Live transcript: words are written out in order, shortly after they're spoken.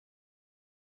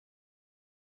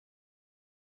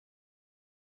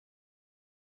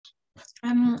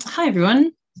Hi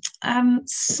everyone.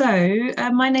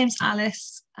 My name's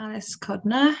Alice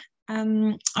Codner.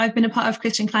 I've been a part of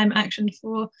Christian Climate Action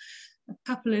for a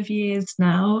couple of years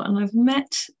now, and I've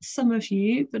met some of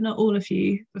you, but not all of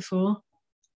you before.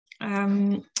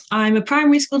 I'm a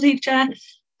primary school teacher.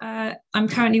 I'm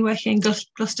currently working in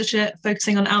Gloucestershire,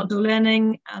 focusing on outdoor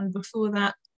learning, and before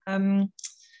that,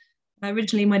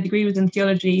 originally my degree was in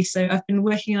theology, so I've been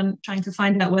working on trying to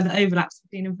find out where the overlaps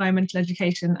between environmental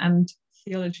education and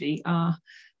theology are,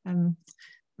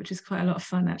 which is quite a lot of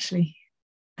fun actually.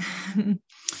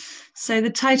 So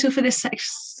the title for this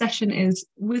session is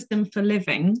Wisdom for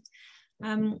Living.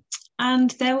 And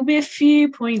there will be a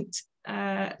few points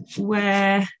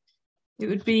where it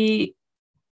would be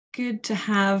good to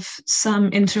have some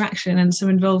interaction and some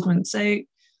involvement. So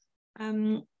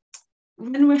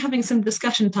when we're having some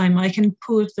discussion time, I can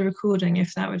pause the recording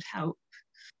if that would help.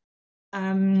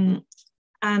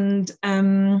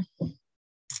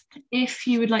 If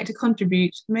you would like to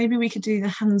contribute, maybe we could do the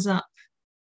hands up.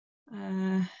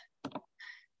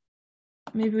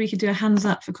 Maybe we could do a hands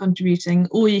up for contributing,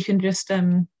 or you can just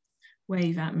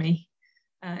wave at me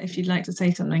if you'd like to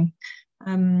say something.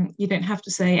 You don't have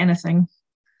to say anything.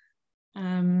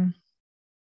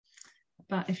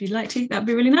 But if you'd like to, that'd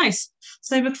be really nice.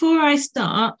 So before I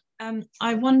start,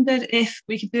 I wondered if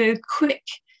we could do a quick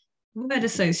word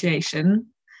association.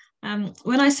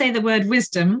 When I say the word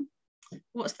wisdom,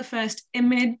 what's the first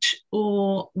image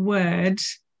or word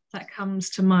that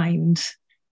comes to mind?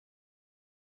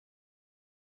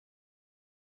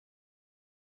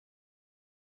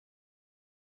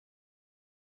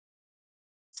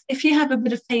 If you have a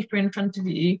bit of paper in front of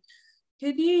you,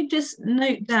 could you just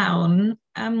note down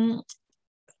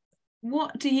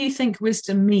what do you think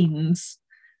wisdom means?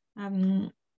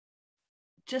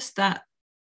 Just that,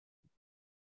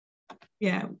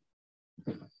 yeah.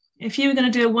 If you were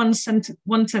going to do a one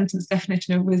sentence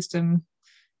definition of wisdom,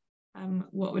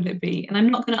 what would it be? And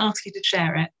I'm not going to ask you to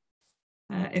share it.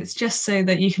 It's just so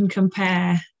that you can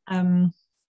compare,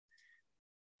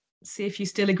 see if you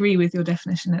still agree with your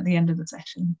definition at the end of the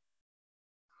session.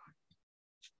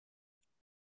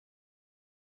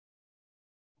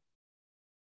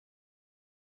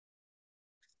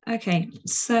 Okay,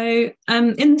 so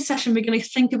in this session, we're going to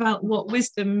think about what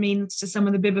wisdom means to some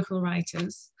of the biblical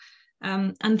writers,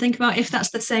 and think about if that's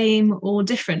the same or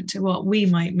different to what we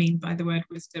might mean by the word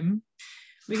wisdom.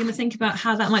 We're going to think about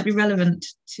how that might be relevant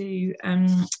to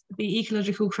the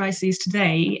ecological crises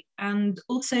today, and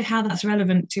also how that's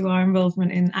relevant to our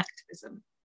involvement in activism.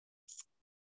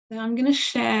 So I'm going to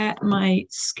share my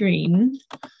screen.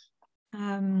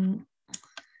 Let's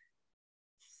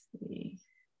see.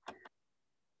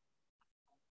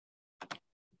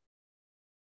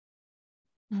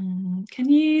 Can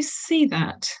you see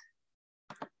that?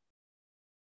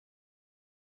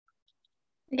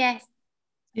 Yes.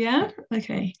 Yeah?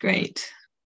 Okay, great.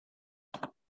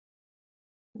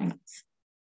 Thanks.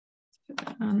 Put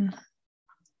that on.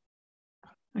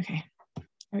 Okay,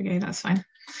 there we go, that's fine.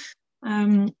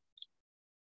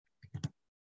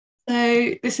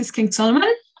 So this is King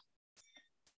Solomon.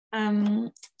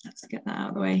 Let's get that out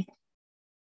of the way.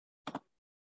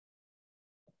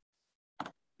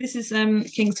 This is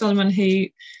King Solomon, who,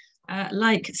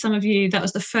 like some of you, that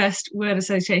was the first word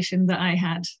association that I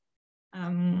had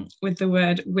with the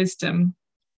word wisdom.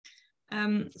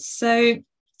 So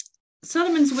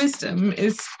Solomon's wisdom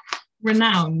is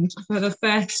renowned for the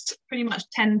first pretty much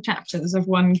 10 chapters of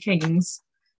 1 Kings,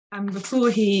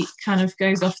 before he kind of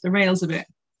goes off the rails a bit.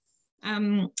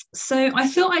 So I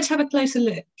thought I'd have a closer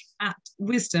look at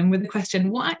wisdom with the question,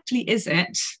 what actually is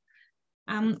it?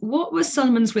 What was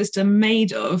Solomon's wisdom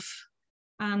made of?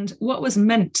 And what was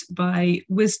meant by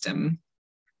wisdom?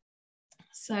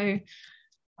 So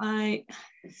let's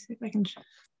see if I can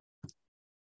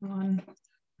one.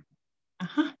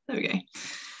 There we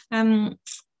go.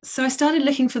 So I started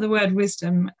looking for the word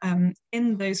wisdom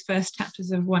in those first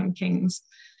chapters of 1 Kings,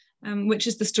 which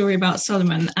is the story about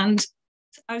Solomon. And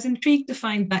I was intrigued to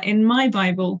find that in my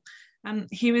Bible,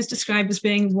 he was described as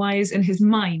being wise in his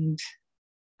mind,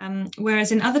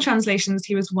 whereas in other translations,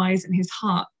 he was wise in his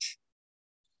heart.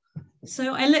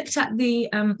 So I looked at the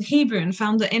Hebrew and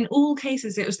found that in all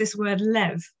cases, it was this word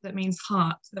lev, that means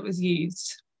heart, that was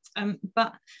used.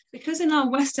 But because in our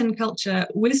Western culture,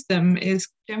 wisdom is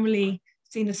generally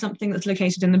seen as something that's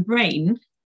located in the brain,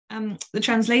 the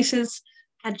translators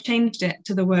had changed it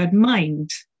to the word mind.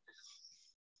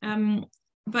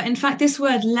 But in fact, this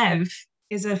word lev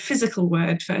is a physical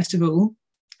word, first of all.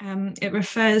 It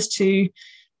refers to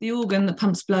the organ that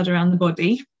pumps blood around the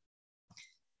body.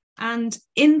 And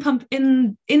in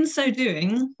so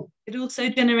doing, it also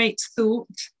generates thought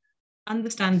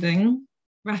understanding,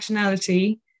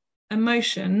 rationality,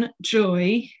 emotion,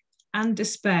 joy, and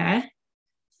despair.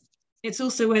 It's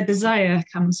also where desire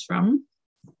comes from.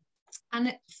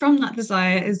 And from that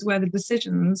desire is where the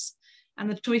decisions and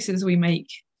the choices we make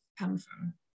come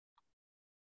from.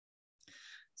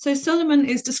 So Solomon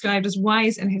is described as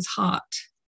wise in his heart.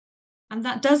 And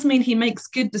that does mean he makes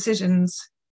good decisions,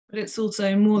 but it's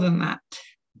also more than that.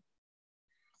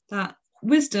 That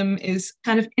wisdom is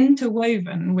kind of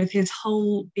interwoven with his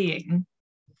whole being.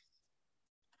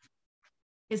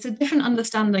 It's a different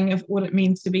understanding of what it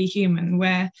means to be human,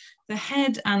 where the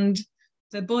head and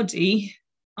the body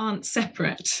aren't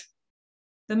separate.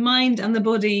 The mind and the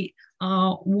body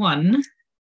are one,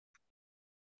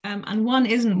 and one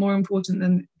isn't more important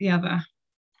than the other.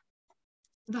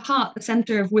 The heart, the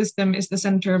center of wisdom, is the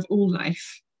center of all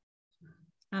life.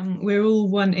 We're all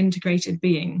one integrated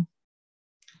being.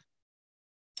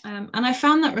 And I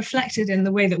found that reflected in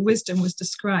the way that wisdom was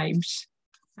described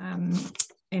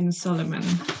in Solomon.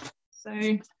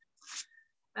 So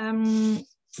I'm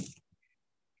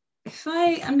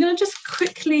going to just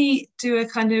quickly do a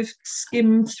kind of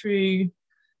skim through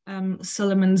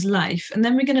Solomon's life, and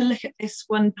then we're going to look at this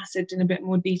one passage in a bit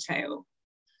more detail.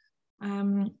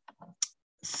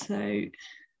 So I'm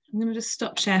going to just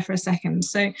stop share for a second.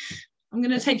 So I'm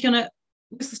going to take you on a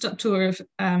whistle-stop tour of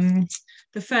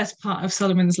the first part of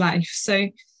Solomon's life. So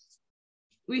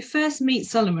we first meet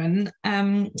Solomon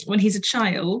when he's a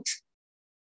child,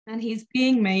 and he's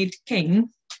being made king.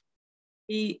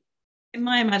 He, in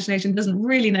my imagination, doesn't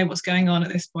really know what's going on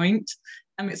at this point.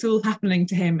 It's all happening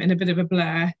to him in a bit of a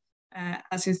blur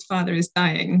as his father is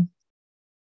dying.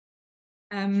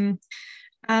 And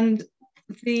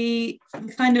the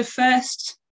kind of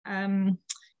first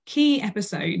key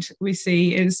episode we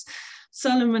see is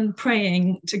Solomon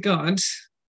praying to God,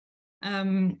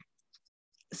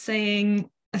 saying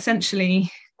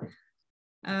essentially,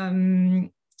 I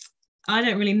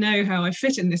don't really know how I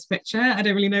fit in this picture. I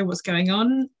don't really know what's going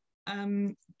on.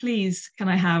 Please, can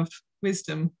I have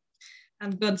wisdom?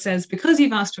 And God says, because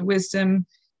you've asked for wisdom,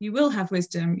 you will have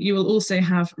wisdom. You will also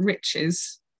have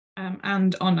riches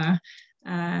and honor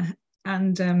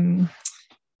and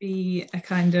be a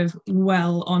kind of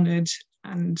well-honored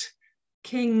and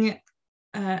king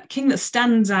that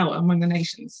stands out among the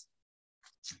nations.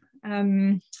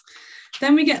 Then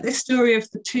we get this story of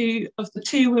the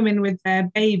two women with their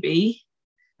baby,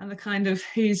 and the kind of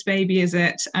whose baby is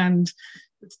it, and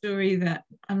the story that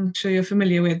I'm sure you're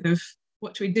familiar with of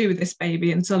what do we do with this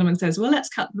baby? And Solomon says, well, let's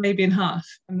cut the baby in half.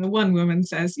 And the one woman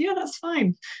says, yeah, that's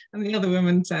fine. And the other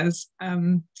woman says,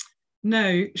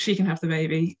 no, she can have the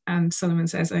baby. And Solomon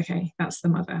says, okay, that's the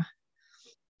mother.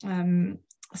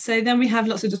 So then we have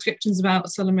lots of descriptions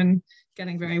about Solomon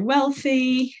getting very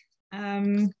wealthy,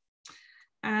 and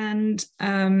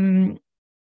having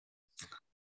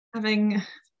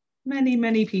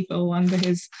many people under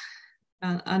his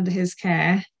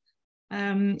care.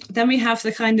 Then we have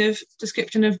the kind of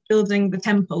description of building the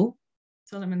temple,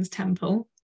 Solomon's temple,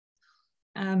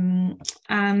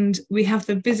 and we have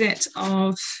the visit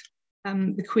of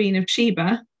the Queen of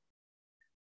Sheba,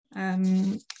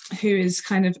 who is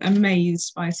kind of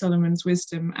amazed by Solomon's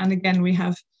wisdom, and again we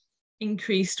have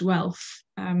increased wealth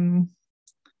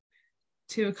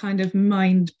to a kind of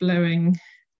mind-blowing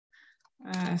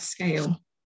scale.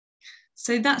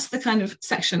 So that's the kind of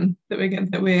section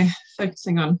that we're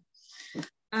focusing on.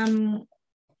 A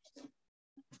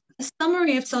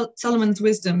summary of Solomon's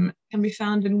wisdom can be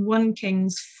found in 1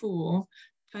 Kings 4,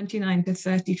 29 to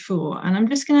 34. And I'm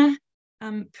just going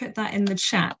to put that in the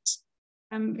chat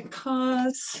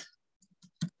because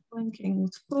 1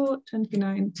 Kings 4,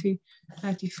 29 to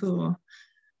 34.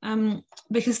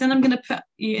 Because then I'm going to put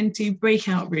you into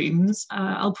breakout rooms.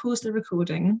 I'll pause the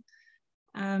recording.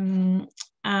 And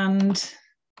there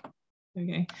we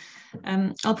go.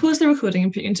 I'll pause the recording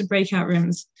and put you into breakout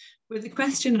rooms with the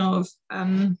question of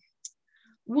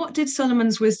what did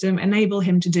Solomon's wisdom enable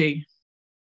him to do?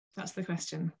 That's the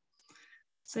question.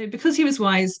 So because he was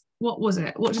wise, what was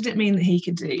it? What did it mean that he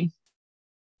could do?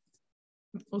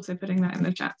 Also putting that in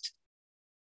the chat.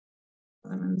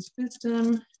 Solomon's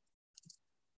wisdom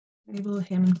enable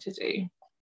him to do.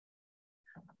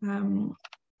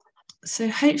 So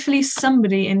hopefully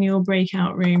somebody in your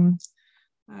breakout room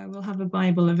will have a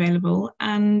Bible available,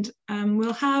 and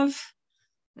we'll have,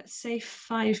 let's say,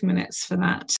 5 minutes for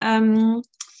that.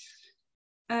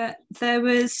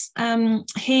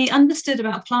 He understood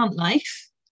about plant life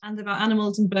and about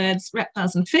animals and birds,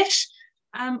 reptiles and fish.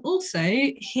 Also,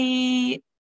 he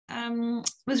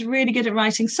was really good at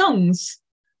writing songs,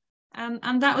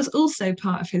 and that was also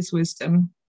part of his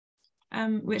wisdom.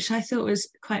 which I thought was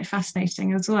quite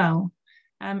fascinating as well.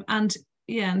 And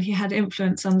yeah, and he had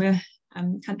influence on the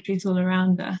countries all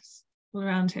around us, all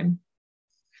around him.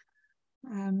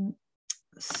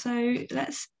 So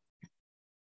let's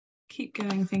keep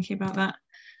going thinking about that.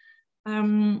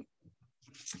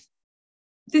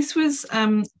 This was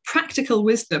practical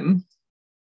wisdom.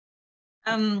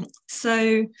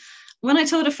 So when I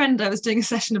told a friend I was doing a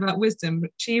session about wisdom,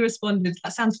 she responded,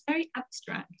 "That sounds very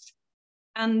abstract."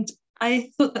 And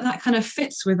I thought that that kind of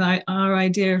fits with our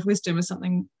idea of wisdom as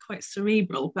something quite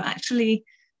cerebral, but actually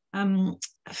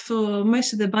for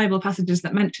most of the Bible passages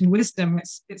that mention wisdom,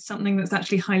 it's something that's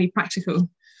actually highly practical.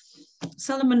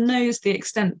 Solomon knows the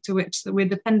extent to which that we're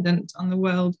dependent on the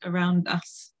world around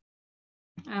us.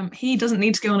 He doesn't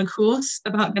need to go on a course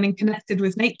about getting connected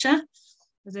with nature,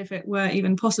 as if it were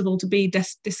even possible to be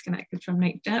disconnected from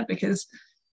nature, because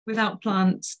without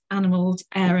plants, animals,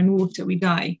 air, and water, we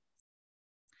die.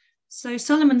 So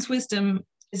Solomon's wisdom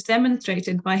is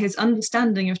demonstrated by his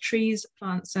understanding of trees,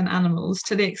 plants, and animals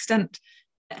to the extent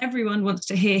that everyone wants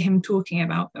to hear him talking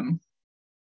about them.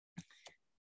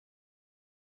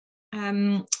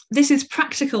 This is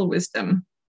practical wisdom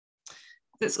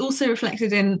that's also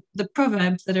reflected in the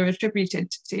proverbs that are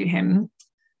attributed to him.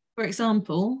 For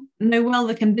example, know well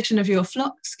the condition of your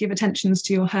flocks, give attention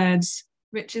to your herds.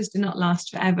 Riches do not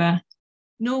last forever,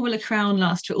 nor will a crown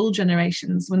last for all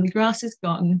generations. When the grass is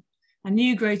gone, a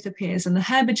new growth appears, and the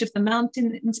herbage of the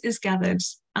mountains is gathered,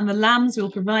 and the lambs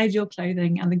will provide your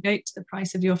clothing, and the goats the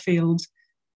price of your field.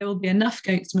 There will be enough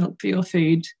goat's milk for your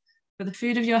food, for the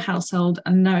food of your household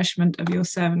and nourishment of your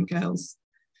servant girls.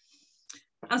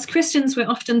 As Christians, we're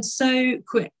often so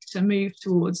quick to move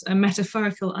towards a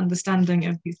metaphorical understanding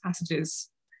of these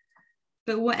passages.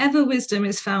 But whatever wisdom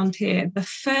is found here, the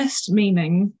first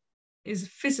meaning is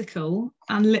physical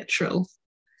and literal.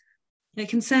 It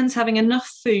concerns having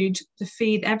enough food to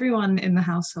feed everyone in the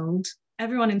household,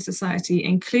 everyone in society,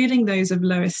 including those of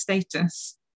lower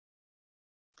status.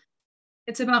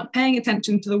 It's about paying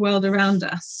attention to the world around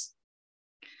us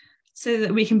so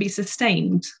that we can be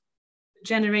sustained for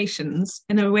generations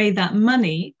in a way that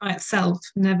money by itself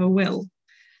never will.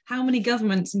 How many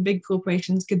governments and big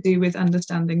corporations could do with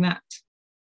understanding that?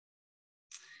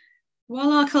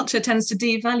 While our culture tends to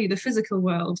devalue the physical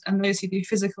world and those who do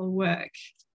physical work,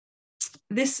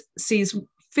 this sees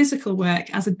physical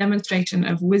work as a demonstration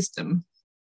of wisdom.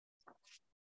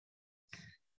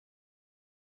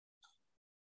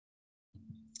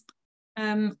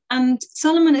 And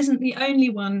Solomon isn't the only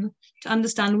one to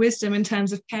understand wisdom in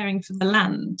terms of caring for the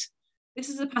land. This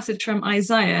is a passage from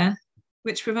Isaiah,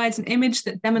 which provides an image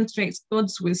that demonstrates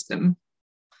God's wisdom.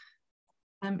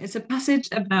 It's a passage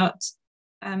about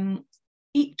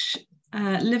each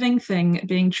living thing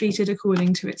being treated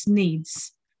according to its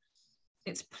needs.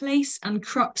 It's place and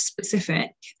crop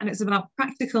specific, and it's about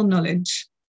practical knowledge.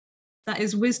 That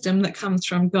is wisdom that comes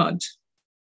from God.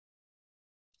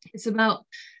 It's about,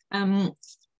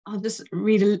 I'll just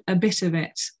read a bit of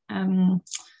it.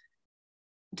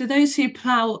 Do those who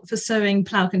plough for sowing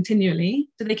plough continually?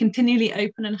 Do they continually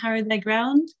open and harrow their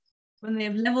ground? When they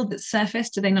have levelled its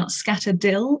surface, do they not scatter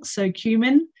dill, sow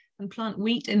cumin, and plant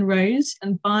wheat in rows,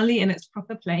 and barley in its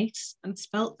proper place, and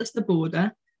spelt as the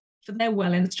border? For they're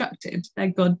well instructed, their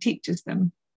God teaches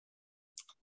them.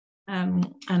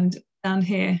 And down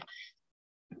here,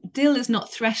 dill is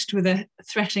not threshed with a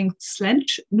threshing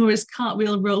sledge, nor is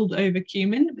cartwheel rolled over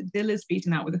cumin, but dill is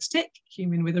beaten out with a stick,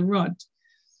 cumin with a rod.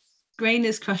 Grain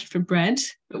is crushed for bread,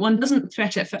 but one doesn't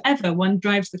thresh it forever. One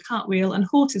drives the cartwheel and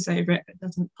horses over it, but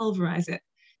doesn't pulverize it.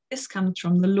 This comes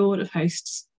from the Lord of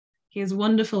hosts. He is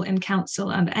wonderful in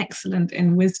counsel and excellent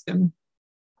in wisdom.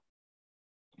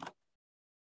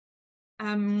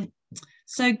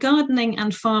 So gardening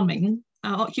and farming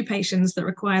are occupations that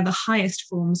require the highest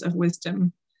forms of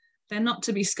wisdom. They're not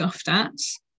to be scoffed at.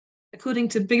 According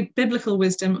to biblical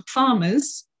wisdom,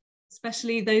 farmers,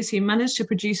 especially those who manage to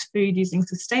produce food using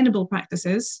sustainable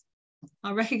practices,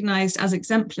 are recognized as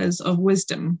exemplars of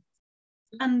wisdom.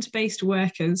 Land-based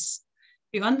workers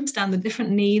who understand the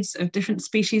different needs of different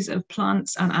species of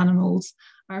plants and animals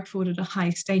are afforded a high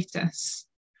status.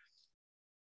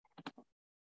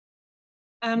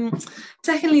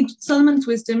 Secondly, Solomon's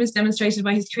wisdom is demonstrated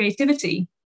by his creativity.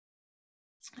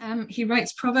 He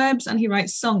writes proverbs and he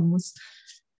writes songs.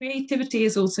 Creativity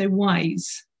is also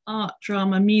wise. Art,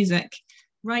 drama, music,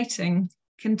 writing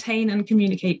contain and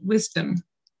communicate wisdom.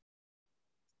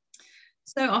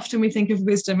 So often we think of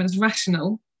wisdom as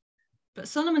rational, but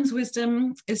Solomon's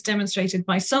wisdom is demonstrated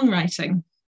by songwriting.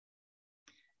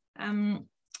 And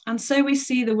so we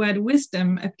see the word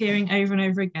wisdom appearing over and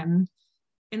over again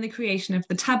in the creation of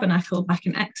the tabernacle back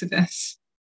in Exodus.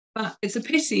 But it's a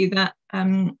pity that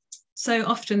so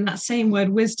often that same word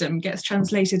wisdom gets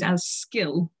translated as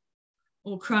skill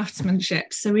or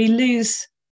craftsmanship. So we lose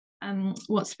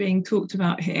what's being talked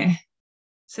about here.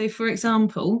 So for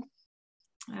example,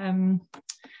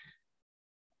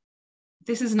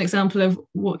 this is an example of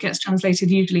what gets translated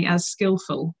usually as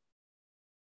skillful.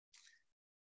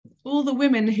 All the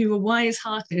women who were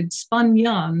wise-hearted spun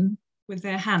yarn with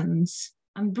their hands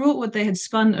and brought what they had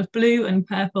spun of blue and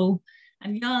purple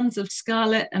and yarns of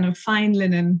scarlet and of fine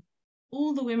linen.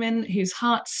 All the women whose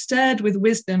hearts stirred with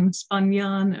wisdom spun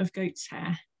yarn of goat's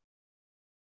hair.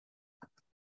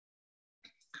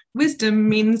 Wisdom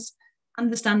means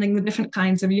understanding the different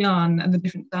kinds of yarn and the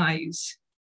different dyes.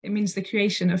 It means the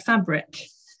creation of fabric.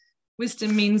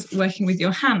 Wisdom means working with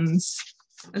your hands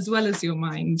as well as your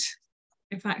mind.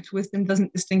 In fact, wisdom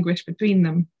doesn't distinguish between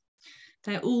them.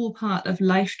 They're all part of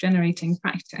life-generating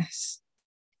practice.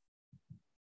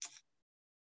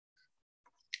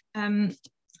 And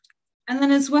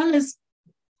then as well as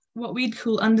what we'd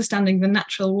call understanding the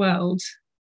natural world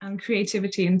and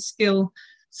creativity and skill,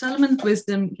 Solomon's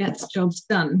wisdom gets jobs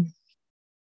done.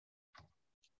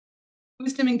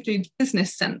 Wisdom includes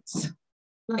business sense,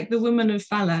 like the woman of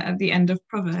valor at the end of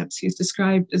Proverbs, who's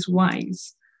described as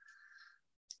wise.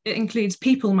 It includes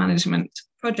people management,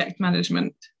 project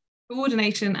management,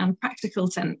 coordination and practical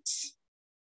sense,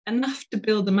 enough to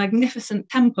build a magnificent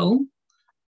temple,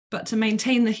 but to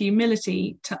maintain the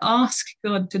humility to ask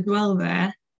God to dwell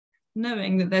there,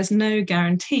 knowing that there's no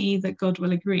guarantee that God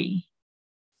will agree.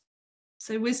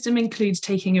 So wisdom includes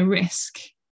taking a risk,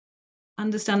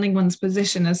 understanding one's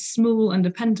position as small and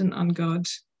dependent on God,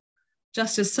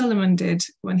 just as Solomon did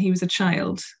when he was a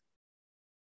child.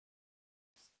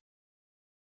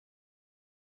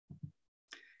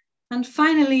 And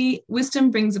finally,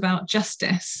 wisdom brings about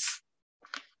justice.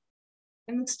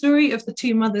 In the story of the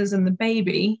two mothers and the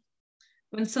baby,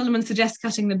 when Solomon suggests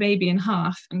cutting the baby in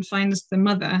half and finds the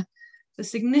mother, the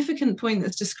significant point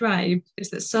that's described is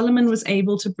that Solomon was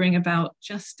able to bring about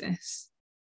justice.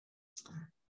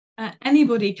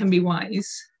 Anybody can be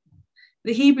wise.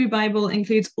 The Hebrew Bible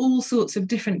includes all sorts of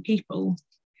different people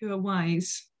who are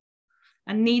wise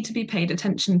and need to be paid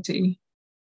attention to.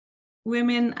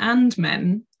 Women and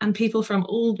men, and people from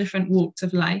all different walks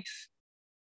of life,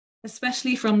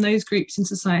 especially from those groups in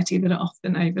society that are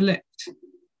often overlooked.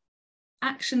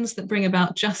 Actions that bring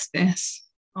about justice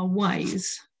are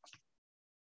wise.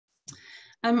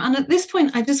 And at this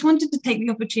point, I just wanted to take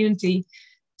the opportunity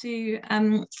to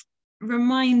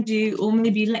remind you, or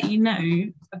maybe let you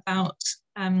know about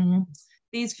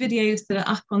these videos that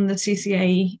are up on the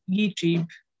CCA YouTube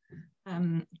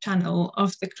channel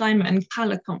of the Climate and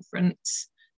Colour Conference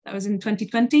that was in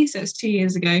 2020, so it's 2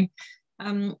 years ago,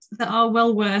 that are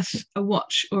well worth a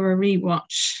watch or a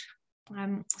rewatch.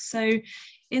 So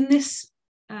in this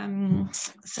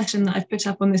session that I've put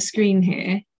up on the screen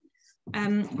here,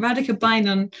 Radhika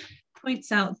Bainon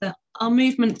points out that our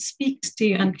movement speaks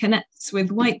to and connects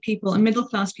with white people and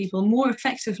middle-class people more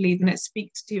effectively than it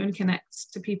speaks to and connects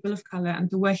to people of colour and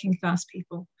to working-class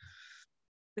people.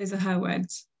 Those are her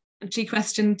words. And she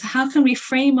questions, how can we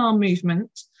frame our movement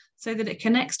so that it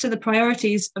connects to the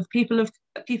priorities of people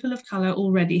of colour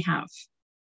already have?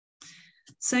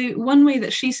 So one way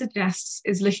that she suggests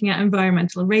is looking at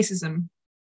environmental racism.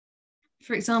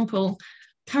 For example,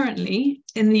 currently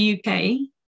in the UK,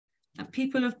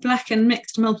 people of Black and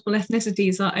mixed multiple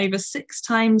ethnicities are over 6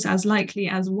 times as likely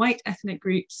as white ethnic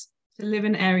groups to live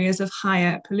in areas of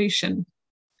higher pollution,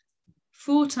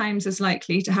 4 times as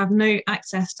likely to have no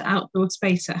access to outdoor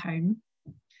space at home.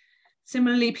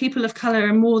 Similarly, people of colour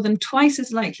are more than twice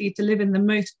as likely to live in the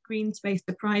most green space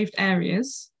deprived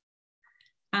areas,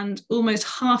 and almost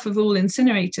half of all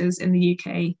incinerators in the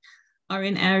UK are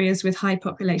in areas with high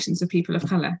populations of people of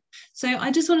colour. So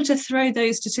I just wanted to throw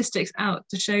those statistics out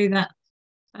to show that,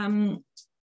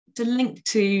 to link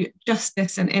to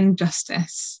justice and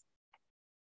injustice.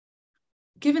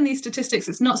 Given these statistics,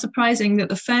 it's not surprising that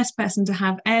the first person to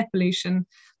have air pollution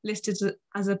listed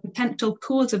as a potential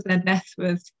cause of their death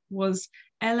was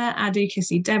Ella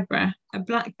Adukisi Deborah, a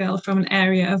Black girl from an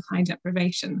area of high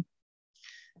deprivation.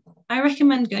 I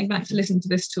recommend going back to listen to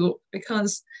this talk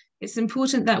because it's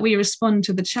important that we respond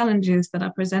to the challenges that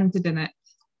are presented in it,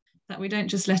 that we don't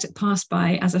just let it pass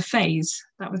by as a phase.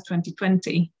 That was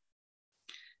 2020.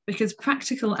 Because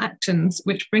practical actions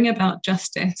which bring about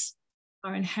justice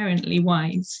are inherently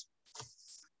wise.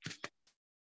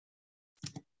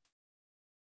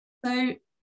 So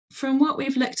from what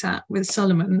we've looked at with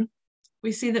Solomon,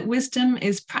 we see that wisdom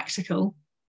is practical.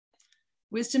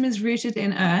 Wisdom is rooted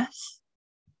in earth.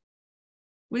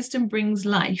 Wisdom brings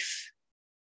life.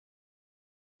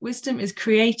 Wisdom is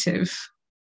creative.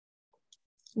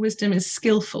 Wisdom is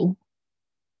skillful.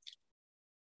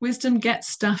 Wisdom gets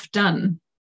stuff done.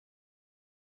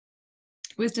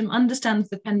 Wisdom understands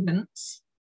dependence.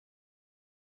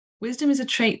 Wisdom is a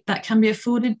trait that can be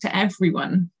afforded to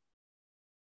everyone.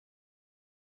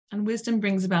 And wisdom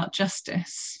brings about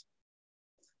justice.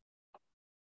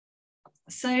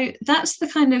 So that's the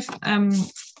kind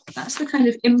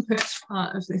of input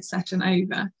part of this session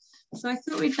over. So I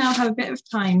thought we'd now have a bit of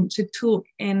time to talk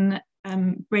in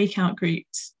breakout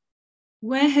groups.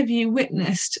 Where have you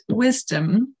witnessed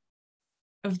wisdom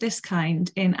of this kind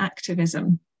in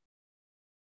activism?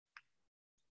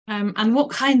 And what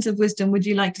kinds of wisdom would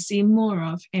you like to see more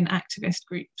of in activist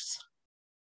groups?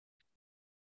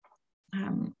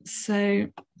 So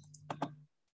I'm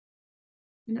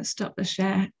going to stop the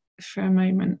share for a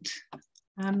moment.